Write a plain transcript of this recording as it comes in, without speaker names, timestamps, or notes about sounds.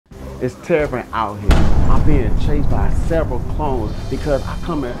It's terrifying out here. I'm being chased by several clones because I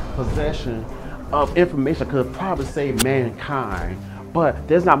come in possession of information that could probably save mankind. But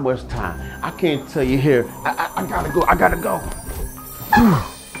there's not much time. I can't tell you here. I gotta go. I gotta go.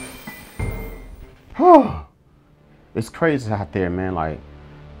 It's crazy out there, man. Like,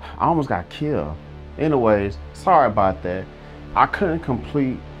 I almost got killed. Anyways, sorry about that. I couldn't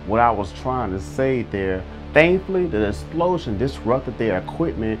complete what I was trying to say there. Thankfully, the explosion disrupted their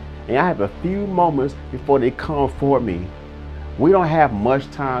equipment, and I have a few moments before they come for me. We don't have much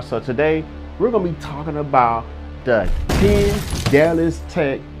time, so today we're gonna be talking about the 10 deadliest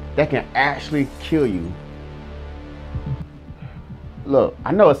tech that can actually kill you. Look,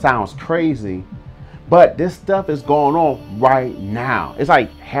 I know it sounds crazy, but this stuff is going on right now. It's like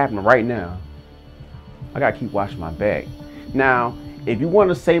happening right now. I gotta keep watching my back. Now, if you want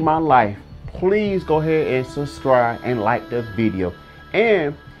to save my life, please go ahead and subscribe and like this video.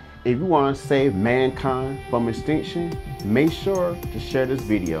 And if you want to save mankind from extinction, make sure to share this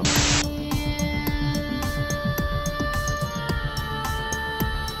video.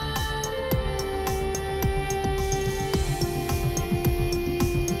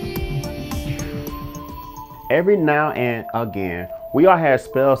 Every now and again, we all have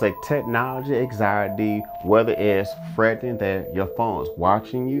spells like technology anxiety, whether it's fretting that your phone is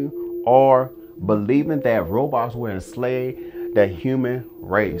watching you or believing that robots will enslave the human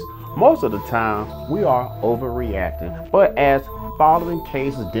race. Most of the time, we are overreacting, but as following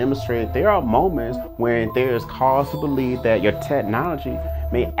cases demonstrate, there are moments when there is cause to believe that your technology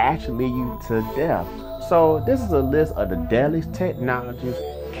may actually lead you to death. So this is a list of the deadliest technologies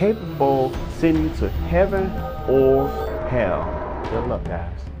capable of sending you to heaven or hell. Good luck,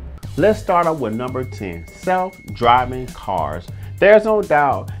 guys. Let's start off with number 10, self-driving cars. There's no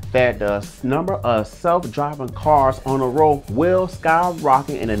doubt that the number of self-driving cars on the road will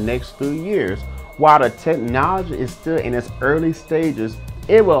skyrocket in the next few years. While the technology is still in its early stages,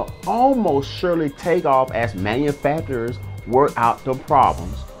 it will almost surely take off as manufacturers work out the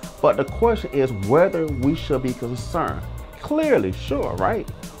problems. But the question is whether we should be concerned. Clearly, sure, right?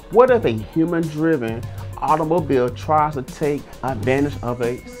 What if a human-driven automobile tries to take advantage of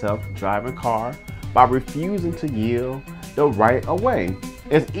a self-driving car by refusing to yield the right of way?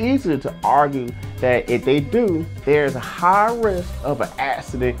 It's easy to argue that if they do, there's a high risk of an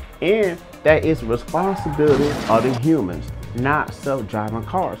accident and that it's responsibility of the humans, not self-driving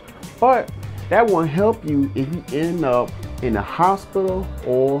cars. But that won't help you if you end up in a hospital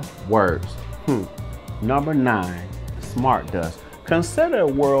or worse. Number 9, smart dust. Consider a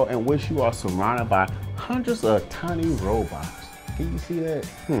world in which you are surrounded by hundreds of tiny robots. Can you see that?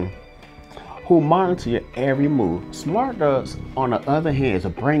 Who monitor your every move. Smart dust, on the other hand, is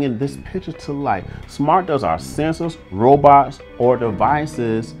bringing this picture to life. Smart dust are sensors, robots, or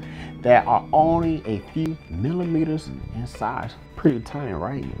devices that are only a few millimeters in size. Pretty tiny,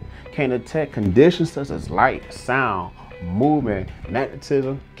 right? Can detect conditions such as light, sound, movement,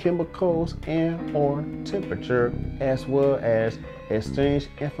 magnetism, chemicals, and or temperature, as well as exchange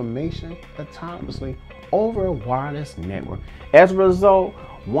information autonomously over a wireless network. As a result,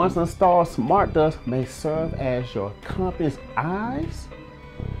 once installed, smart dust may serve as your company's eyes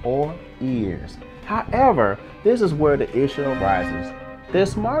or ears. However, this is where the issue arises.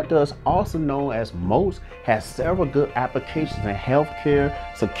 This smart dust, also known as MOST, has several good applications in healthcare,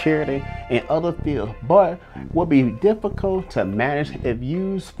 security, and other fields, but will be difficult to manage if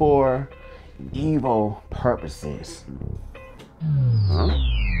used for evil purposes. Huh?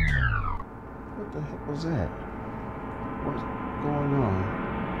 What the heck was that? What's going on?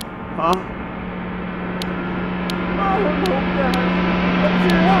 Huh?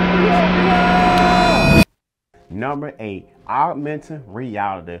 Number 8, augmented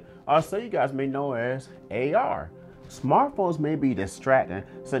reality, or so you guys may know as AR. Smartphones may be distracting,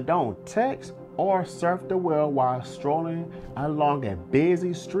 so don't text or surf the web while strolling along a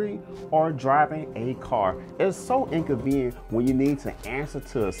busy street or driving a car. It's so inconvenient when you need to answer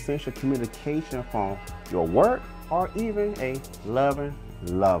to essential communication from your work or even a loving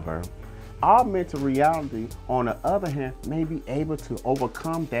lover. Augmented reality, on the other hand, may be able to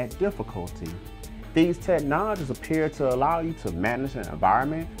overcome that difficulty. These technologies appear to allow you to manage an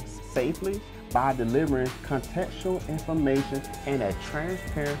environment safely by delivering contextual information in a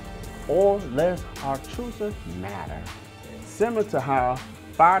transparent or less obtrusive manner. Similar to how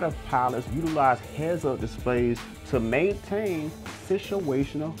fighter pilots utilize heads-up displays to maintain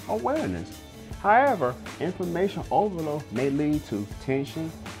situational awareness. However, information overload may lead to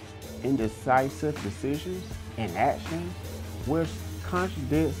tension, indecisive decisions, and action, which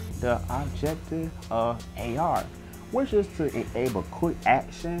contradicts the objective of AR, which is to enable quick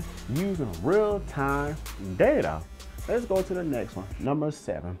action using real-time data. Let's go to the next one. Number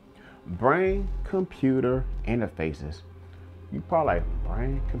 7, brain-computer interfaces. You probably like,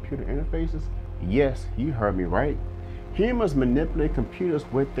 brain-computer interfaces? Yes, you heard me right. Humans manipulate computers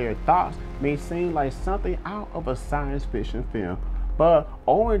with their thoughts may seem like something out of a science fiction film, but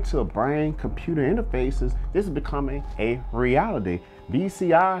owing to brain-computer interfaces, this is becoming a reality.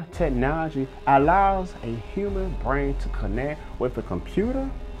 BCI technology allows a human brain to connect with a computer,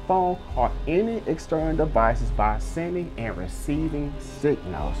 phone, or any external devices by sending and receiving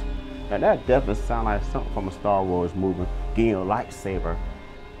signals. Now that definitely sounds like something from a Star Wars movie, getting a lightsaber.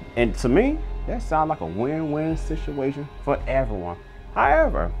 And to me, that sounds like a win-win situation for everyone.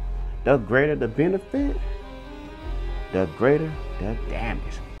 However, the greater the benefit, the greater the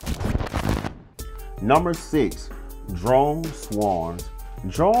damage. Number 6, drone swarms.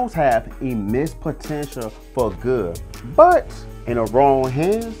 Drones have immense potential for good, but in the wrong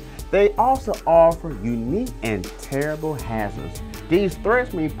hands, they also offer unique and terrible hazards. These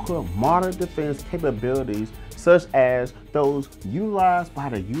threats may put modern defense capabilities, such as those utilized by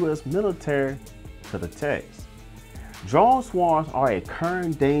the U.S. military, to the test. Drone swarms are a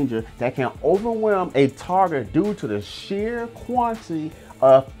current danger that can overwhelm a target due to the sheer quantity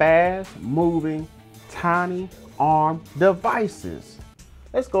of fast-moving, tiny armed devices.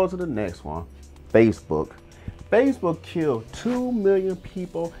 Let's go to the next one. Facebook. Facebook killed 2 million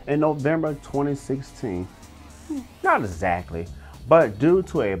people in November 2016. Not exactly, but due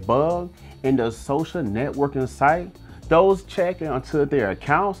to a bug in the social networking site, those checking onto their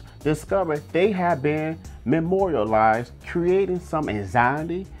accounts discovered they had been memorialized, creating some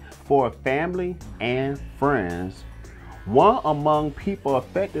anxiety for family and friends. One among people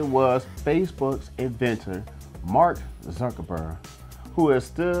affected was Facebook's inventor, Mark Zuckerberg, who is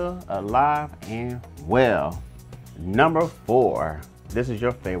still alive and well. Number 4, this is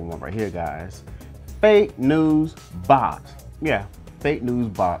your favorite one right here, guys. Fake news bots. Yeah, fake news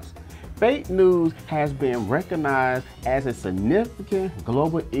bots. Fake news has been recognized as a significant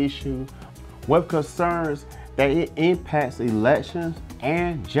global issue with concerns that it impacts elections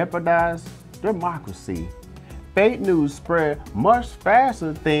and jeopardizes democracy. Fake news spread much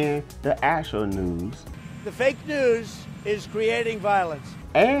faster than the actual news. The fake news is creating violence.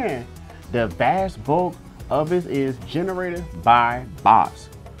 And the vast bulk of it is generated by bots.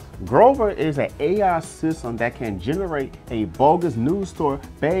 Grover is an AI system that can generate a bogus news story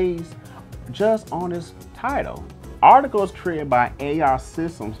based just on its title. Articles created by AI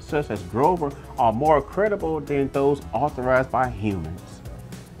systems such as Grover are more credible than those authorized by humans.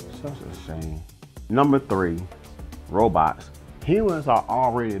 Such a shame. Number 3, robots. Humans are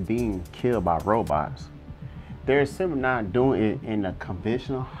already being killed by robots. They're simply not doing it in the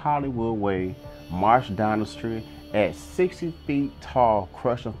conventional Hollywood way, march down the street at 60 feet tall,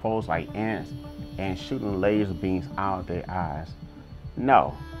 crushing folks like ants and shooting laser beams out of their eyes.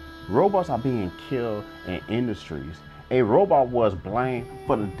 No, robots are being killed in industries. A robot was blamed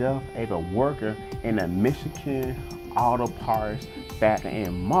for the death of a worker in a Michigan auto parts factory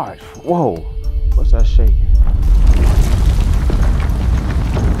in March. Whoa, what's that shaking?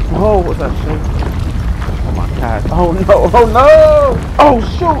 Whoa, what's that shaking? Oh my God, oh no, oh no! Oh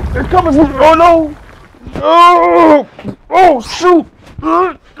shoot, they're coming from, oh no! Oh, oh shoot!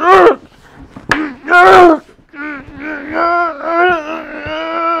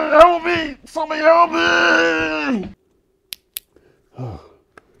 Help me! Somebody help me!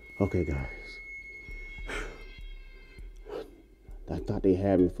 Okay, guys. I thought they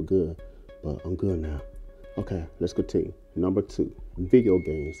had me for good, but I'm good now. Okay, let's continue. Number 2, video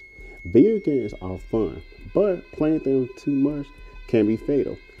games. Video games are fun, but playing them too much can be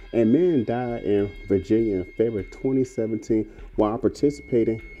fatal. A man died in Virginia in February 2017 while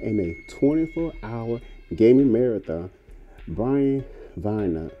participating in a 24-hour gaming marathon. Brian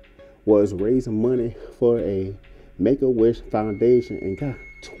Vinant was raising money for a Make-A-Wish Foundation and got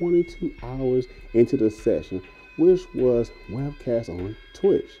 22 hours into the session, which was webcast on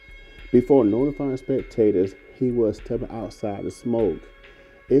Twitch. Before notifying spectators, he was stepping outside to smoke.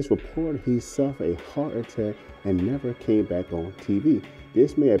 It's reported he suffered a heart attack and never came back on TV.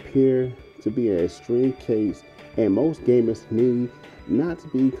 This may appear to be an extreme case, and most gamers need not to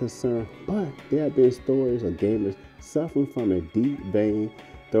be concerned, but there have been stories of gamers suffering from a deep vein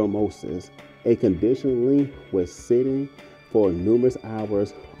thrombosis, a condition linked with sitting for numerous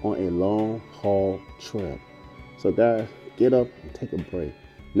hours on a long haul trip. So guys, get up and take a break.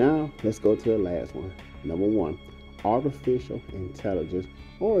 Now let's go to the last one. Number 1, artificial intelligence,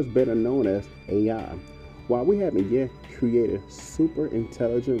 or it's better known as AI. While we haven't yet created super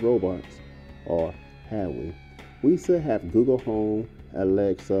intelligent robots, or have we? We still have Google Home,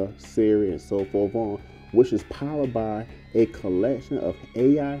 Alexa, Siri, and so forth on, which is powered by a collection of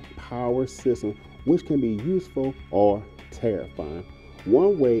AI-powered systems which can be useful or terrifying.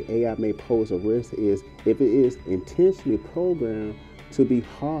 One way AI may pose a risk is if it is intentionally programmed to be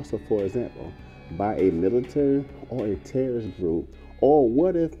hostile, for example, by a military or a terrorist group. Or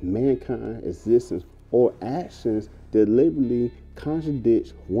what if mankind's existence or actions deliberately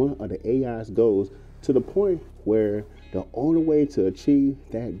contradict one of the AI's goals to the point where the only way to achieve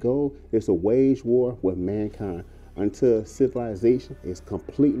that goal is to wage war with mankind until civilization is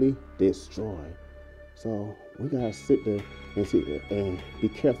completely destroyed. So we gotta sit there and and be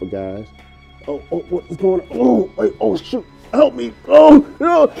careful, guys. Oh, what's going on? Oh, wait, oh shoot! Help me! Oh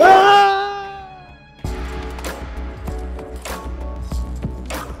no! Ah!